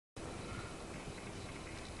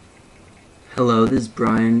Hello, this is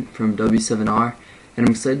Brian from W7R, and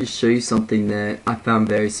I'm excited to show you something that I found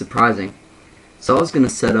very surprising. So I was going to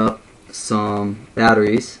set up some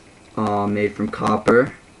batteries made from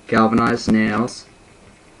copper, galvanized nails,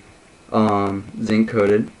 zinc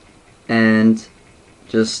coated, and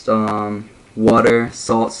just water,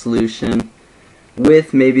 salt solution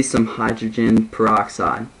with maybe some hydrogen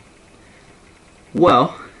peroxide.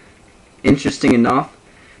 Well, interesting enough,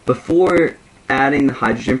 before adding the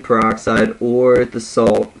hydrogen peroxide or the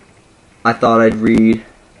salt, I thought I'd read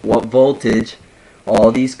what voltage all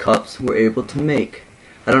these cups were able to make.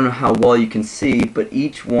 I don't know how well you can see, but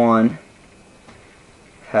each one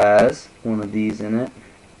has one of these in it.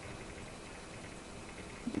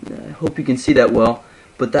 I hope you can see that well,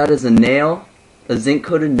 but that is a nail, a zinc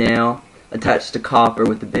coated nail attached to copper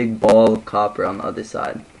with a big ball of copper on the other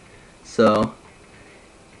side. So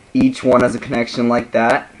each one has a connection like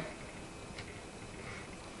that.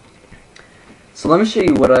 So let me show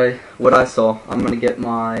you what I saw. I'm going to get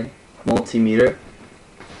my multimeter,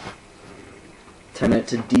 turn it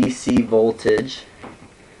to DC voltage.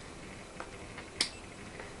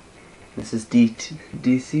 This is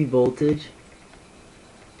DC voltage.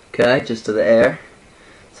 Okay, just to the air.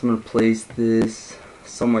 So I'm going to place this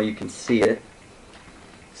somewhere you can see it.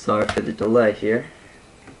 Sorry for the delay here.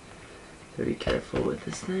 Gotta be careful with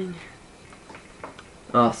this thing.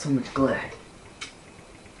 Oh, so much glare.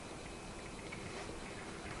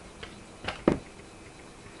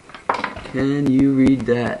 Can you read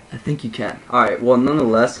that? I think you can. Alright, well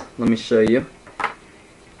nonetheless, let me show you.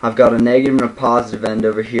 I've got a negative and a positive end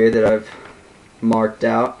over here that I've marked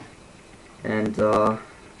out. And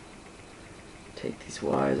take these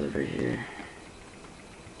wires over here.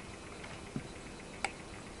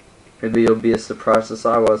 Maybe you'll be as surprised as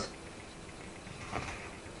I was.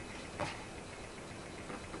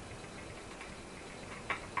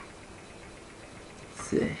 Let's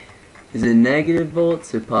see. Is it negative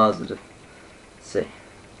volts or positive? See,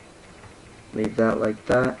 leave that like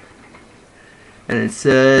that, and it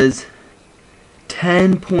says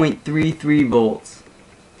 10.33 volts.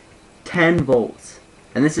 10 volts,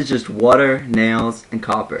 and this is just water, nails, and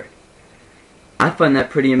copper. I find that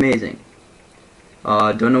pretty amazing.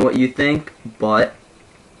 Don't know what you think, but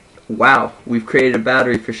wow, we've created a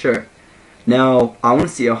battery for sure. Now I want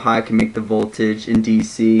to see how high I can make the voltage in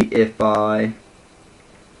DC if I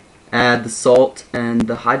add the salt and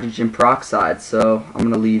the hydrogen peroxide, so I'm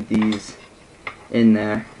going to leave these in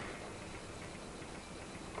there.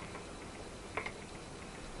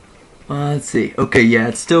 Let's see. Okay, yeah,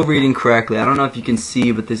 it's still reading correctly. I don't know if you can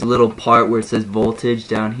see, but there's a little part where it says voltage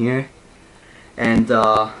down here, and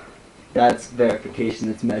that's verification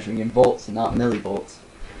it's measuring in volts and not millivolts.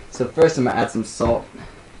 So first I'm going to add some salt.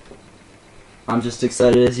 I'm just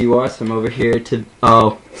excited as you are, so I'm over here to,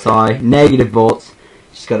 negative volts.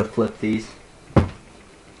 Just gotta flip these.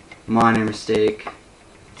 Minor mistake.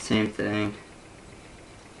 Same thing.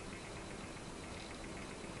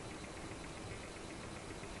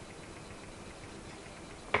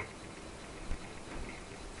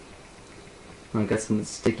 I got something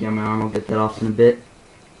sticky on my arm. I'll get that off in a bit.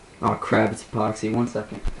 Oh crap, it's epoxy. 1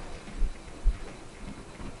 second.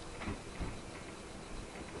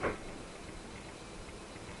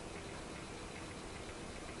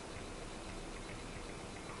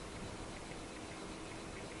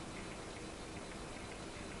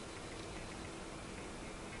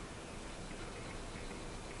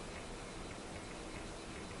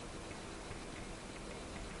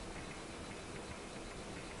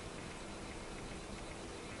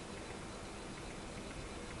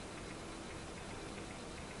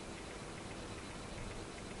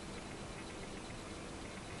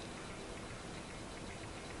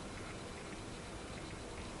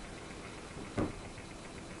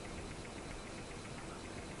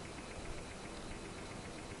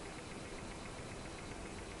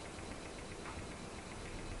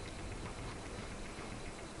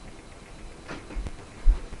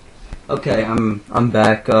 Okay, I'm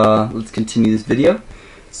back. Let's continue this video.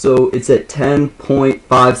 So it's at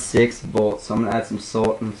 10.56 volts. So I'm gonna add some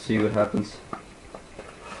salt and see what happens.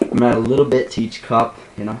 I'm gonna add a little bit to each cup,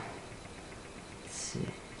 you know. Let's see.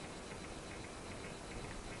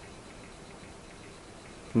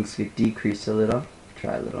 Looks like it decreased a little.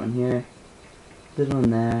 Try a little in here, little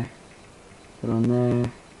in there, little in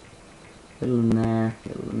there, little in there,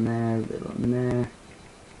 little in there, little in there,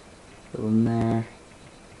 little in there.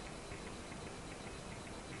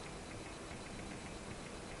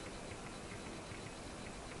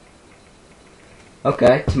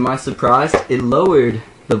 Okay, to my surprise, it lowered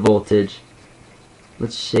the voltage.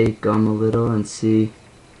 Let's shake them a little and see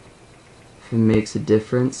if it makes a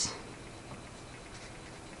difference.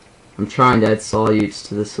 I'm trying to add solutes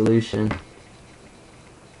to the solution.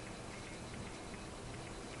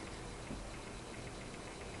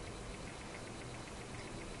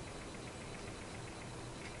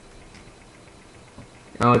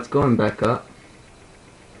 Oh, it's going back up.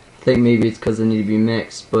 I think maybe it's because they need to be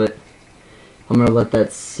mixed, but I'm going to let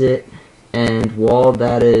that sit, and while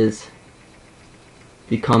that is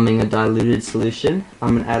becoming a diluted solution,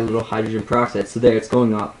 I'm going to add a little hydrogen peroxide. So there, it's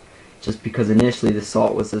going up, just because initially the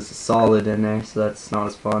salt was just a solid in there, so that's not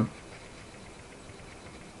as fun.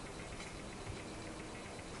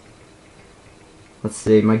 Let's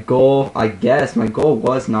see, my goal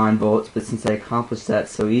was 9 volts, but since I accomplished that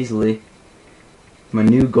so easily, my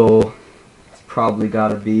new goal has probably got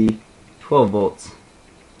to be 12 volts.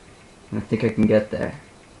 And I think I can get there.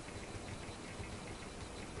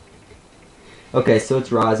 Okay, so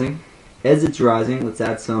it's rising. As it's rising, let's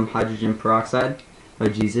add some hydrogen peroxide. Oh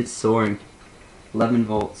geez, it's soaring. 11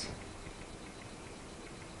 volts.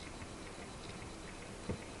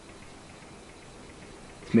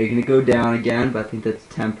 It's making it go down again, but I think that's a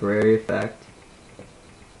temporary effect.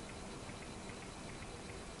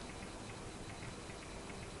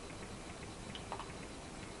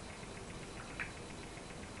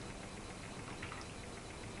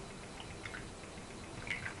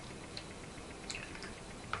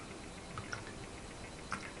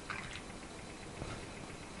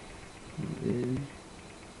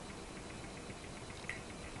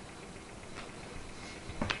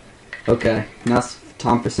 Okay, now it's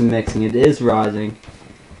time for some mixing. It is rising.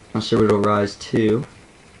 Not sure what it'll rise to.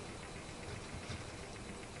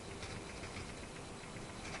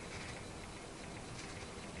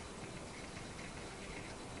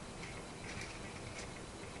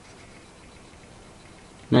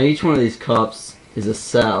 Now each one of these cups is a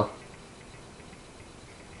cell,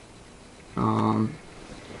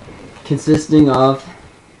 consisting of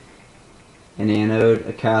an anode,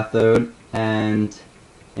 a cathode, and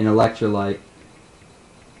an electrolyte.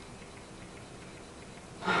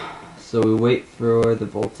 So we wait for the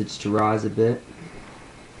voltage to rise a bit,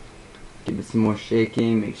 give it some more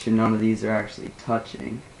shaking, make sure none of these are actually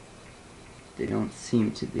touching. They don't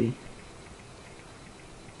seem to be.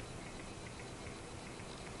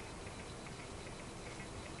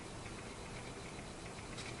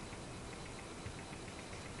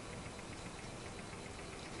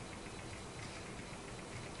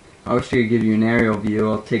 I wish I could give you an aerial view.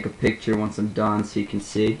 I'll take a picture once I'm done so you can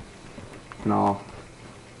see, and I'll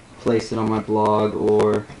place it on my blog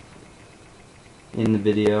or in the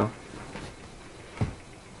video.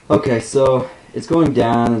 Okay, so it's going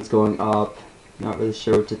down, it's going up. Not really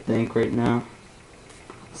sure what to think right now.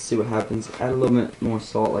 Let's see what happens. Add a little bit more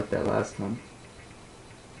salt like that last time.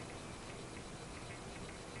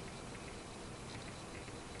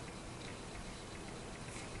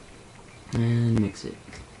 And mix it.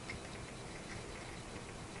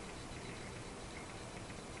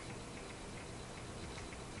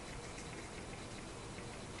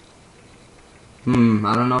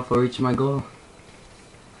 I don't know if I'll reach my goal.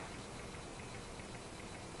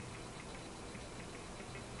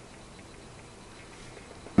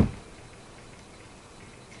 Let's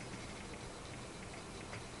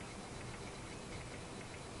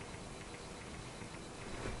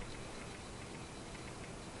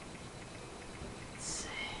see.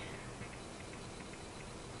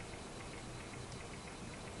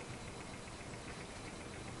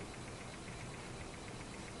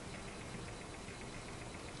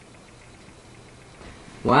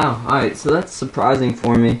 Wow, alright, so that's surprising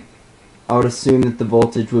for me. I would assume that the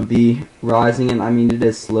voltage would be rising, and I mean it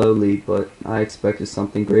is slowly, but I expected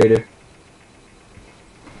something greater.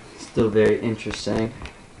 Still very interesting.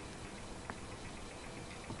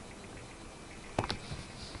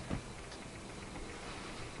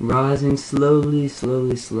 Rising slowly,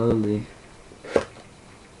 slowly, slowly. I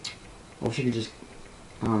wish I could just,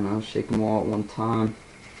 I don't know, shake them all at one time,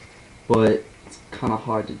 but it's kind of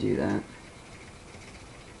hard to do that.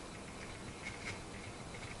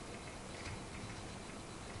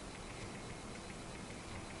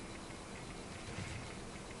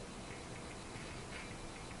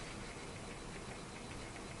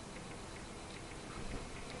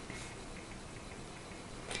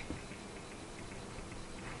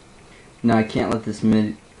 Now I can't let this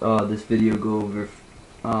video go over,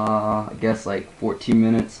 I guess like 14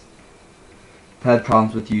 minutes. I've had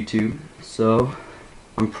problems with YouTube, so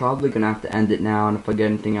I'm probably going to have to end it now, and if I get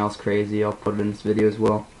anything else crazy, I'll put it in this video as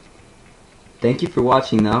well. Thank you for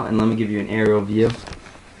watching though, and let me give you an aerial view.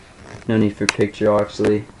 No need for a picture, I'll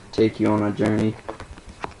actually take you on a journey.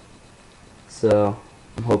 So,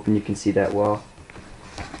 I'm hoping you can see that well.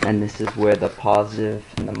 And this is where the positive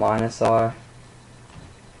and the minus are.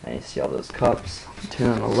 And you see all those cups. Turn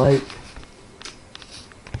on the light.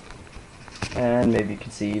 And maybe you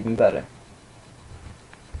can see even better.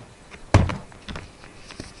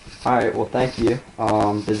 Alright, well thank you.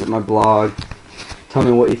 Visit my blog. Tell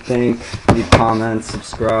me what you think. Leave comments,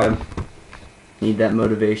 subscribe. Need that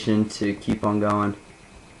motivation to keep on going.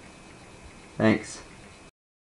 Thanks.